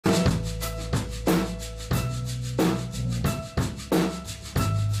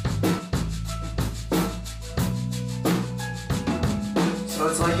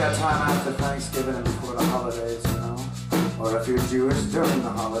time after Thanksgiving and before the holidays, you know, or if you're Jewish, during the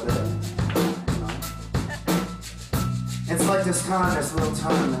holiday, you know. It's like this time, this little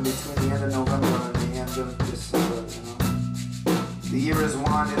time in between the end of November and the end of December, you know. The year is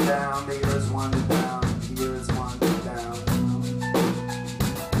winding down, the year is winding down, the year is winding down, you know.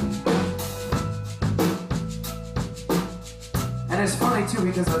 And it's funny too,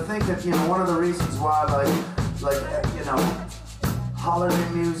 because I think that, you know, one of the reasons why, you know, holiday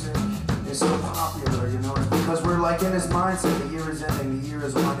music is so popular, you know, because we're like in this mindset, the year is ending, the year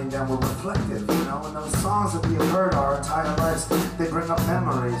is winding down, we're reflective, you know, and those songs that we have heard our entire lives, they bring up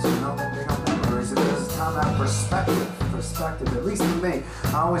memories, you know, they bring up memories, and there's a time to have perspective, at least for me.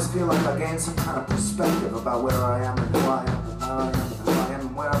 I always feel like I gain some kind of perspective about where I am and who I am and where I am and who I am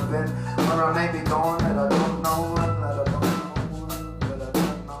and where I've been, where I may be going that I don't know, and that I don't know.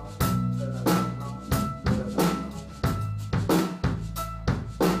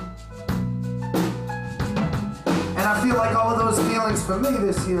 And I feel like all of those feelings for me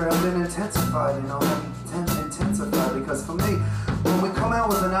this year have been intensified, you know, intensified, because for me, when we come out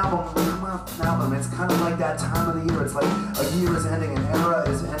with an album, it's kind of like that time of the year. It's like a year is ending, an era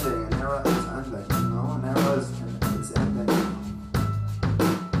is ending, an era is ending, you know, an era is ending.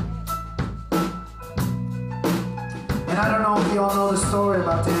 And I don't know if you all know the story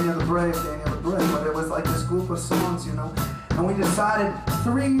about Daniel the Brave, but it was like this group of songs, you know. And we decided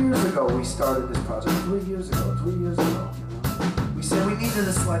 3 years ago, we started this project, 3 years ago, you know. We said we needed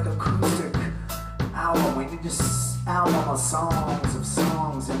this like acoustic album, we need this album of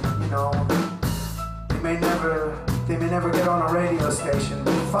songs, and you know, they may never get on a radio station,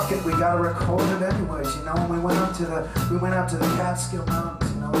 but fuck it, we gotta record it anyways, you know. And we went up to the Catskill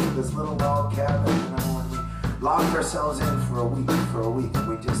Mountains, you know, to this little log cabin, you know, and we locked ourselves in for a week, and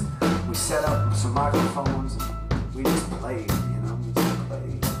we set up some microphones, and we just played, you know, we just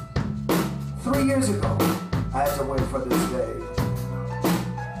played. 3 years ago, I had to wait for this day, you know,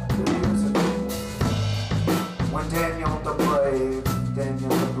 3 years ago. When Daniel the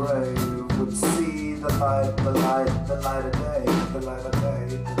Brave would see the light of day, the light of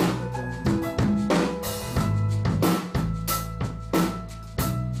day.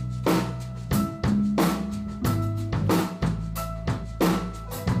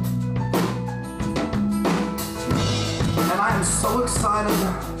 I'm so excited,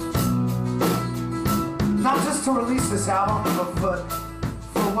 not just to release this album, but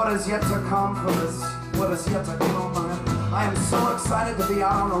for what is yet to come, I am so excited to be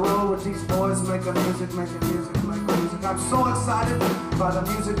out on the road with these boys making music. I'm so excited by the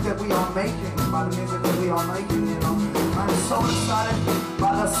music that we are making, you know. I'm so excited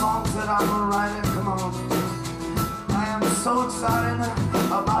by the songs that I'm writing, come on. I am so excited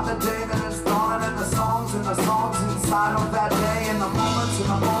about the day that is dawning, and the songs inside of that day, and the moments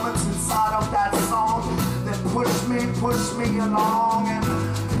inside of that song that push me along, and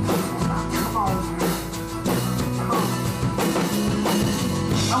come on.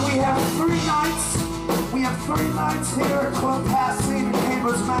 And we have 3 nights here at Club Passim in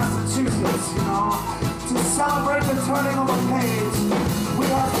Cambridge, Massachusetts, you know, to celebrate the turning of a page. We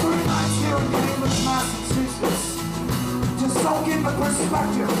have 3 nights here in Cambridge, Massachusetts, to soak in the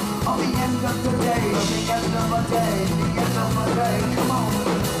perspective of the end of the day, the end of a day. Come on.